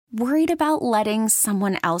Worried about letting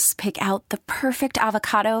someone else pick out the perfect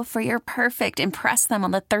avocado for your perfect impress them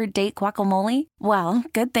on the third date guacamole? Well,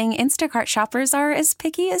 good thing Instacart shoppers are as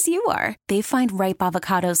picky as you are. They find ripe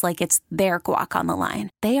avocados like it's their guac on the line.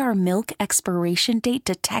 They are milk expiration date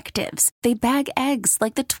detectives. They bag eggs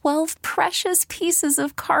like the 12 precious pieces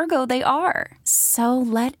of cargo they are. So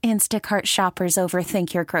let Instacart shoppers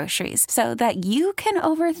overthink your groceries so that you can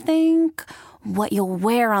overthink what you'll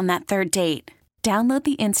wear on that third date. Download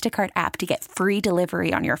the Instacart app to get free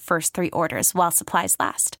delivery on your first 3 orders while supplies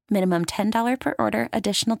last. Minimum $10 per order.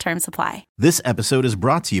 Additional terms apply. This episode is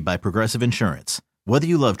brought to you by Progressive Insurance. Whether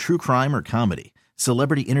you love true crime or comedy,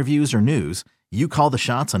 celebrity interviews or news, you call the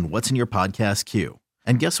shots on what's in your podcast queue.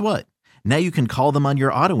 And guess what? Now you can call them on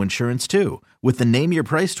your auto insurance too with the Name Your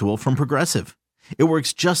Price tool from Progressive. It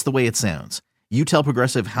works just the way it sounds. You tell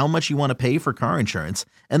Progressive how much you want to pay for car insurance,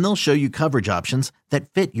 and they'll show you coverage options that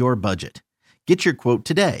fit your budget. Get your quote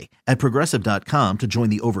today at Progressive.com to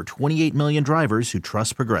join the over 28 million drivers who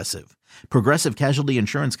trust Progressive. Progressive Casualty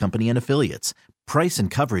Insurance Company and Affiliates. Price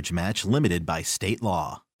and coverage match limited by state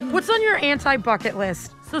law. What's on your anti-bucket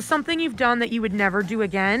list? So something you've done that you would never do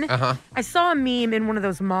again. I saw a meme in one of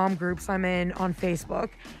those mom groups I'm in on Facebook,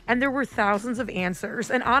 and there were thousands of answers.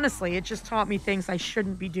 And honestly, it just taught me things I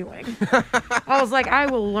shouldn't be doing. I was like, I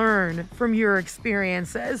will learn from your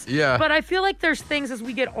experiences. Yeah. But I feel like there's things as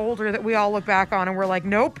we get older that we all look back on and we're like,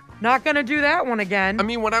 nope, not going to do that one again. I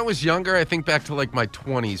mean, when I was younger, I think back to like my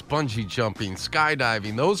 20s, bungee jumping,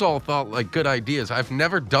 skydiving, those all felt like good ideas. I've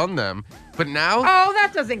never done them. But now, oh,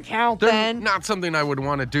 that doesn't count they're then. not something I would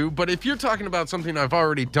want to do. But if you're talking about something I've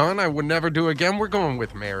already done, I would never do again, we're going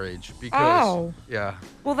with marriage. Because, yeah.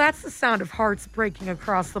 Well, that's the sound of hearts breaking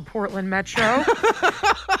across the Portland metro.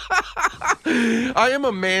 I am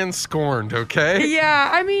a man scorned, okay? Yeah,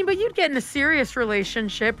 I mean, but you'd get in a serious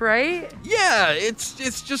relationship, right? Yeah, it's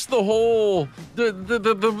just the whole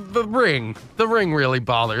the ring. The ring really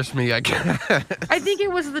bothers me, I guess. I think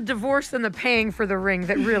it was the divorce and the paying for the ring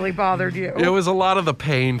that really bothered you. It was a lot of the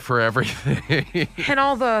pain for everything. And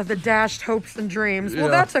all the dashed hopes and dreams. Well,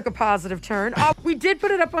 Yeah. that took a positive turn. We did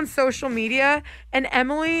put it up on social media, and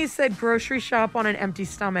Emily said grocery shop on an empty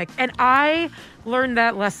stomach. And I learned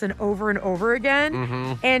that lesson over and over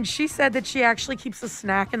again. And she said that she actually keeps a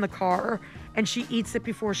snack in the car, and she eats it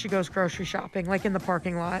before she goes grocery shopping, like in the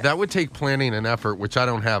parking lot. That would take planning and effort, which I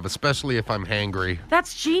don't have, especially if I'm hangry.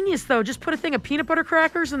 That's genius, though. Just put a thing of peanut butter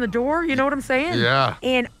crackers in the door. You know what I'm saying? Yeah.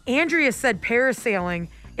 And Andrea said parasailing.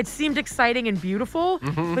 It seemed exciting and beautiful,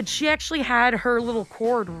 but she actually had her little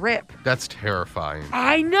cord rip. That's terrifying.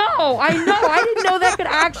 I know. I didn't know that could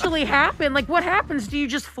actually happen. Like, what happens? Do you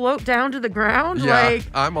just float down to the ground? Yeah, like,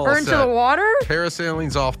 I'm all or into set. the water?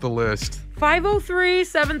 Parasailing's off the list.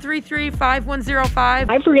 503-733-5105.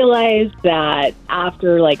 I've realized that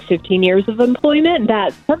after like 15 years of employment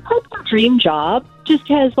that sometimes a dream job just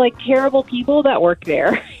has like terrible people that work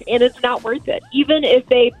there, and it's not worth it. Even if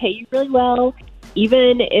they pay you really well,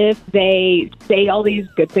 even if they say all these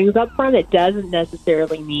good things up front, it doesn't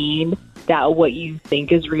necessarily mean that what you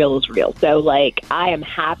think is real is real. So, like, I am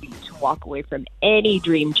happy to walk away from any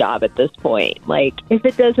dream job at this point. Like, if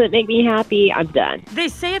it doesn't make me happy, I'm done. They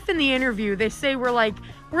say if in the interview, they say we're like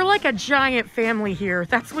a giant family here.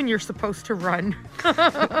 That's when you're supposed to run.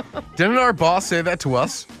 Didn't our boss say that to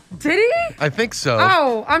us? Did he? I think so.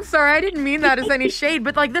 Oh, I'm sorry. I didn't mean that as any shade,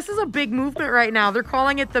 but like this is a big movement right now. They're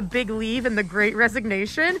calling it the big leave and the great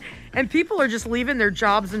resignation, and people are just leaving their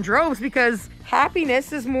jobs in droves because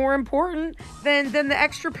happiness is more important than the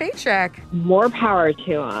extra paycheck. More power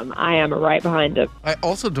to them. I am right behind them. I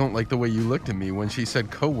also don't like the way you looked at me when she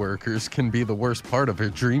said coworkers can be the worst part of her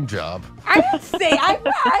dream job. I didn't say,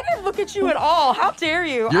 I didn't look at you at all. How dare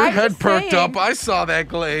you? Your I'm head just perked saying. up. I saw that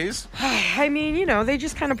glaze. I mean, you know, they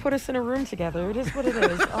just kind of put us in a room together. It is what it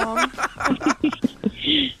is.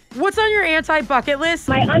 What's on your anti-bucket list?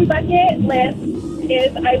 My unbucket list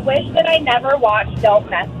is I wish that I never watched Don't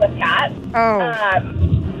Mess with Cats.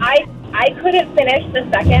 I couldn't finish the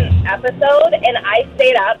second episode, and I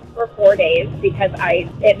stayed up for 4 days because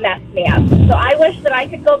it messed me up. So I wish that I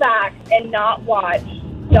could go back and not watch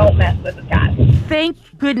Don't Mess with the Cats. Thank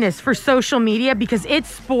goodness for social media because it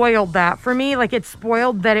spoiled that for me. Like, it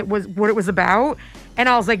spoiled that it was what it was about. And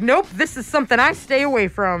I was like, nope, this is something I stay away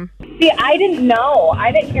from. See, I didn't know.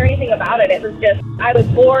 I didn't hear anything about it. It was just, I was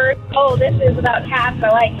bored. Oh, this is about cats. I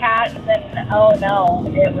like cats. And then, oh, no,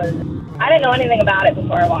 I didn't know anything about it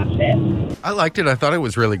before I watched it. I liked it. I thought it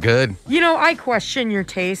was really good. You know, I question your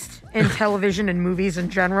taste in television and movies in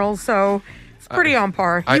general. So It's pretty on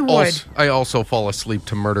par. You would. I also fall asleep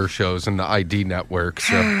to murder shows in the ID network.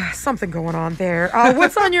 So. Something going on there.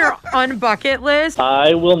 What's on your unbucket list?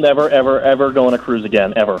 I will never, ever, ever go on a cruise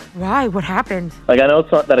again, ever. Why? What happened? Like, I know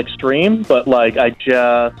it's not that extreme, but, like, I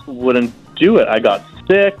just wouldn't do it. I got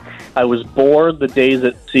sick. I was bored the days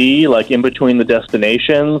at sea, like, in between the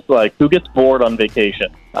destinations. Like, who gets bored on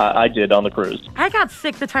vacation? I did on the cruise. I got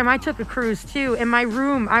sick the time I took a cruise, too. In my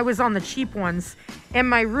room, I was on the cheap ones, and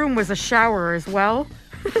my room was a shower as well.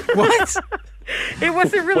 What? It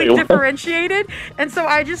wasn't really differentiated, and so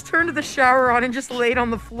I just turned the shower on and just laid on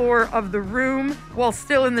the floor of the room while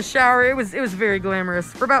still in the shower. It was very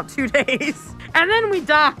glamorous for about 2 days. And then we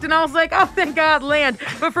docked, and I was like, oh, thank God, land.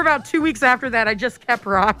 But for about 2 weeks after that, I just kept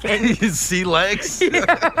rocking. Sea legs?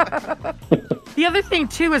 Yeah. The other thing,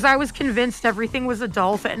 too, is I was convinced everything was a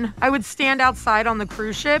dolphin. I would stand outside on the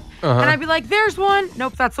cruise ship, and I'd be like, there's one.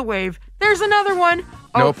 Nope, that's a wave. There's another one.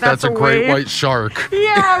 Oh, nope, that's a great white shark.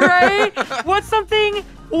 Yeah, right? What's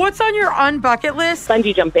on your unbucket list?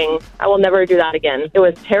 Bungee jumping. I will never do that again. It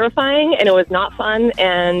was terrifying, and it was not fun,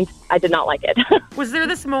 and I did not like it. Was there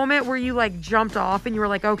this moment where you, like, jumped off and you were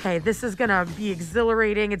like, okay, this is going to be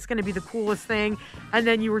exhilarating. It's going to be the coolest thing. And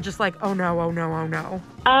then you were just like, oh, no, oh, no, oh, no.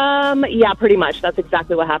 Yeah, pretty much. That's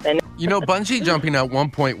exactly what happened. You know, bungee jumping at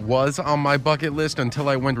one point was on my bucket list until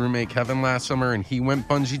I went to roommate Kevin last summer and he went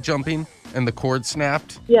bungee jumping and the cord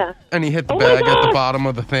snapped. Yeah. And he hit the bag at the bottom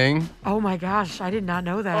of the thing. Oh my gosh, I did not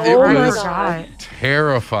know that. It I was forgot.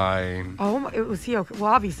 terrifying. Oh, was he okay?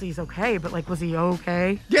 Well, obviously he's okay, but like, was he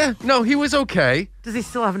okay? Yeah, no, he was okay. Does he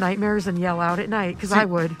still have nightmares and yell out at night? Because I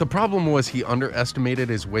would. The problem was he underestimated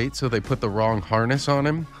his weight, so they put the wrong harness on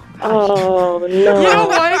him. Oh, no. You know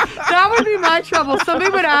what? That would be my trouble.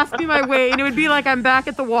 Somebody would ask me my weight, and it would be like I'm back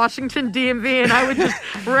at the Washington DMV, and I would just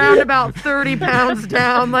round about 30 pounds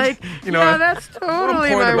down. Like, you know, yeah, that's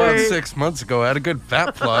totally at one point my about weight. 6 months ago, I had a good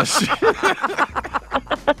fat flush.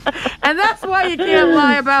 And that's why you can't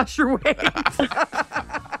lie about your weight.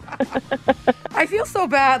 I feel so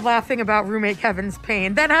bad laughing about roommate Kevin's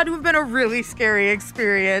pain. That had to have been a really scary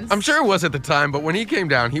experience. I'm sure it was at the time, but when he came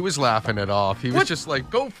down, he was laughing it off. He was just like,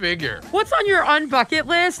 go figure. What's on your unbucket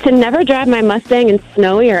list? To never drive my Mustang in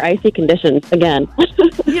snowy or icy conditions again.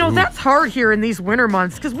 You know, that's hard here in these winter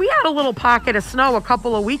months because we had a little pocket of snow a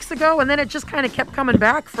couple of weeks ago, and then it just kind of kept coming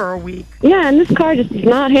back for a week. Yeah, and this car just does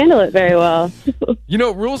not handle it very well. You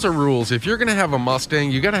know, rules are rules. If you're going to have a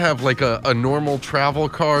Mustang, you got to have like a normal travel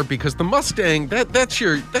car because the Mustang, that's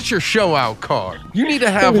your show out car. You need to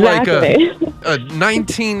have like a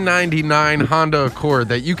 1999 Honda Accord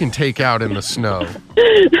that you can take out in the snow.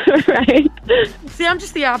 Right. See, I'm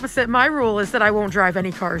just the opposite. My rule is that I won't drive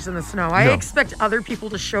any cars in the snow. I expect other people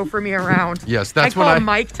to chauffeur me around. Yes, that's when I call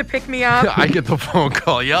Mike to pick me up. I get the phone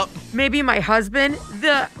call. Yep. Maybe my husband.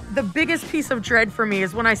 The biggest piece of dread for me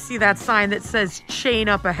is when I see that sign that says chain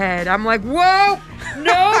up ahead. I'm like, whoa,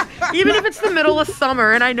 no. Even if it's the middle of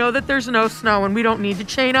summer and I know that there's no snow and we don't need to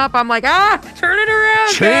chain up, I'm like, turn it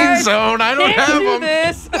around, chain guys. zone. I don't have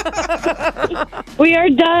them. We are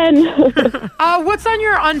done. What's on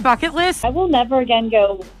your unbucket list? I will never again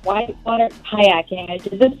go whitewater kayaking. I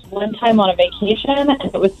did this one time on a vacation,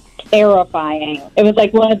 and it was terrifying. It was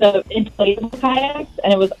like one of the inflatable kayaks,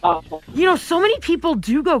 and it was awful. You know, so many people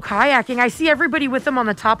do go kayaking. I see everybody with them on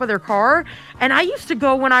the top of their car, and I used to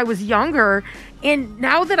go when I was younger, and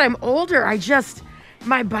now that I'm older,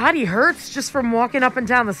 my body hurts just from walking up and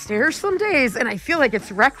down the stairs some days, and I feel like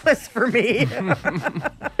it's reckless for me.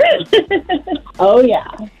 Oh, yeah.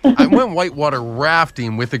 I went whitewater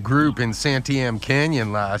rafting with a group in Santiam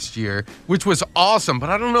Canyon last year, which was awesome, but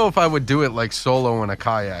I don't know if I would do it like solo in a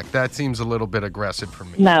kayak. That seems a little bit aggressive for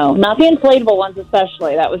me. No, not the inflatable ones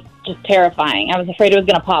especially. That was just terrifying. I was afraid it was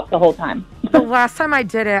going to pop the whole time. The last time I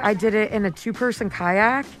did it in a two-person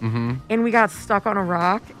kayak, and we got stuck on a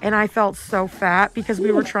rock, and I felt so fat because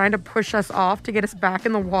we were trying to push us off to get us back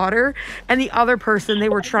in the water, and the other person, they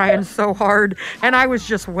were trying so hard, and I was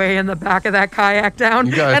just way in the back of that kayak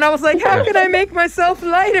down, and I was like, how can I make myself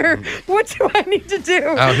lighter? What do I need to do?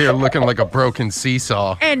 Out here looking like a broken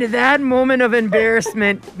seesaw. And that moment of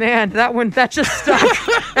embarrassment, man, that just stuck.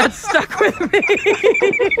 That stuck with me.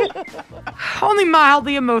 Only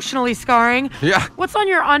mildly emotionally scarring. Yeah. What's on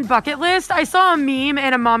your unbucket list? I saw a meme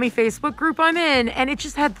in a mommy Facebook group I'm in, and it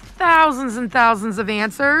just had thousands and thousands of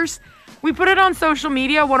answers. We put it on social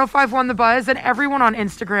media, 1051 The Buzz, and everyone on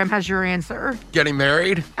Instagram has your answer. Getting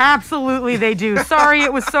married? Absolutely they do. Sorry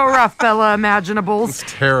it was so rough, Bella Imaginables. It's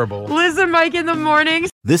terrible. Liz and Mike in the mornings.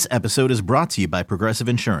 This episode is brought to you by Progressive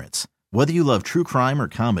Insurance. Whether you love true crime or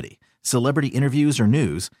comedy, celebrity interviews or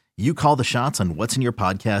news, you call the shots on what's in your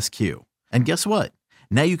podcast queue. And guess what?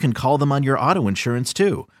 Now you can call them on your auto insurance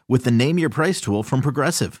too with the Name Your Price tool from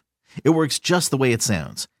Progressive. It works just the way it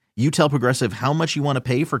sounds. You tell Progressive how much you want to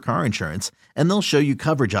pay for car insurance, and they'll show you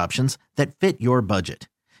coverage options that fit your budget.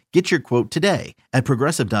 Get your quote today at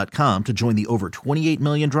Progressive.com to join the over 28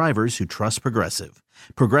 million drivers who trust Progressive.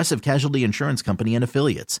 Progressive Casualty Insurance Company and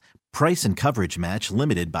Affiliates. Price and coverage match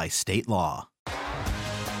limited by state law.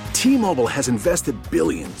 T-Mobile has invested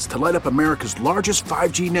billions to light up America's largest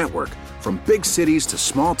 5G network, from big cities to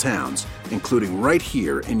small towns, including right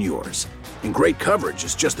here in yours. And great coverage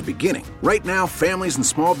is just the beginning. Right now, families and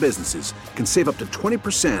small businesses can save up to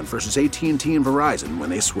 20% versus AT&T and Verizon when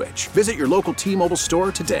they switch. Visit your local T-Mobile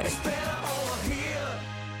store today.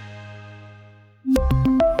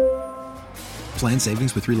 Plan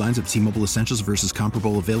savings with 3 lines of T-Mobile Essentials versus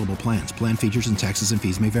comparable available plans. Plan features and taxes and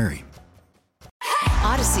fees may vary.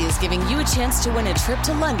 Odyssey is giving you a chance to win a trip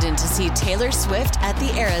to London to see Taylor Swift at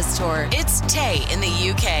the Eras Tour. It's Tay in the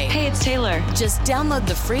UK. Hey, it's Taylor. Just download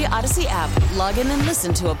the free Odyssey app, log in and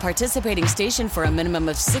listen to a participating station for a minimum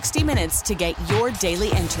of 60 minutes to get your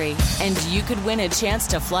daily entry. And you could win a chance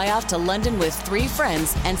to fly off to London with 3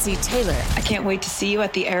 friends and see Taylor. I can't wait to see you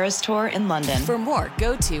at the Eras Tour in London. For more,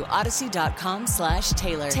 go to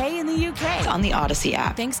odyssey.com/Taylor. Tay in the UK. It's on the Odyssey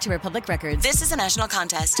app. Thanks to Republic Records. This is a national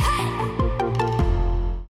contest.